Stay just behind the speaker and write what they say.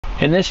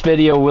In this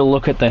video, we'll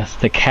look at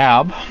the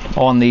cab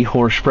on the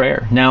Horsch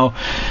sprayer. Now,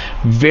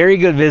 very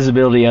good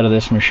visibility out of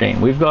this machine.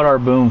 We've got our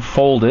boom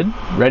folded,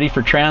 ready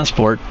for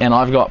transport, and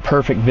I've got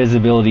perfect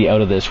visibility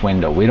out of this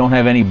window. We don't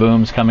have any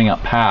booms coming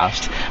up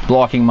past,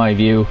 blocking my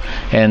view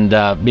and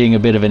being a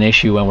bit of an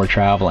issue when we're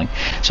traveling.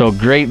 So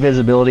great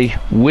visibility.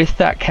 With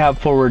that cab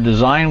forward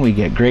design, we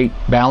get great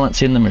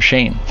balance in the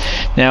machine.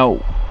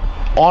 Now,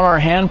 on our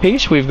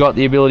handpiece, we've got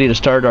the ability to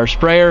start our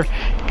sprayer,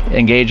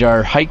 engage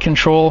our height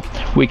control.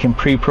 We can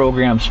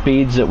pre-program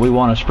speeds that we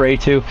want to spray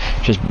to.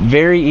 Just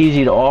very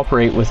easy to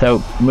operate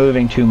without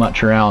moving too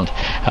much around.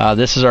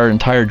 This is our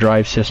entire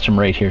drive system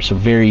right here, so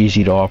very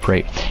easy to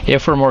operate.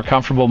 If we're more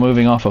comfortable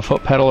moving off a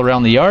foot pedal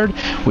around the yard,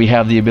 we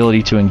have the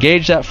ability to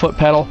engage that foot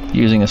pedal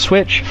using a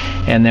switch,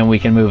 and then we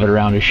can move it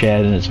around a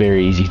shed, and it's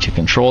very easy to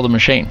control the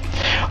machine.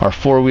 Our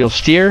four-wheel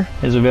steer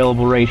is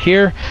available right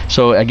here,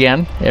 so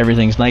again,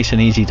 everything's nice and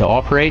easy to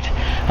operate.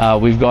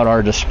 We've got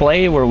our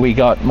display where we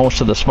got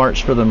most of the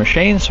smarts for the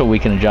machine, so we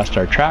can adjust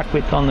our track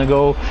width on the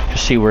go to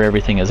see where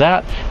everything is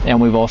at,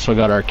 and we've also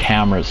got our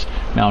cameras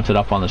mounted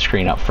up on the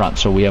screen up front.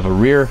 So we have a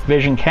rear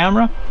vision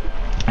camera.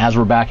 As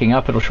we're backing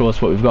up, it'll show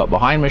us what we've got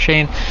behind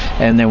machine,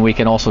 and then we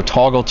can also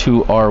toggle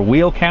to our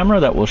wheel camera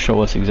that will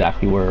show us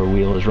exactly where our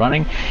wheel is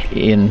running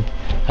in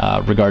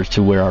regards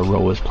to where our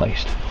row is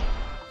placed.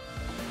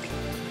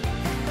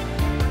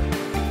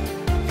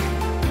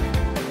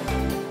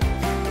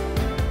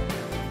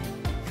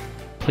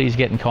 Please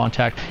get in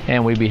contact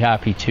and we'd be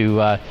happy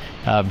to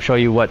show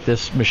you what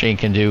this machine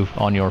can do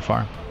on your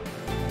farm.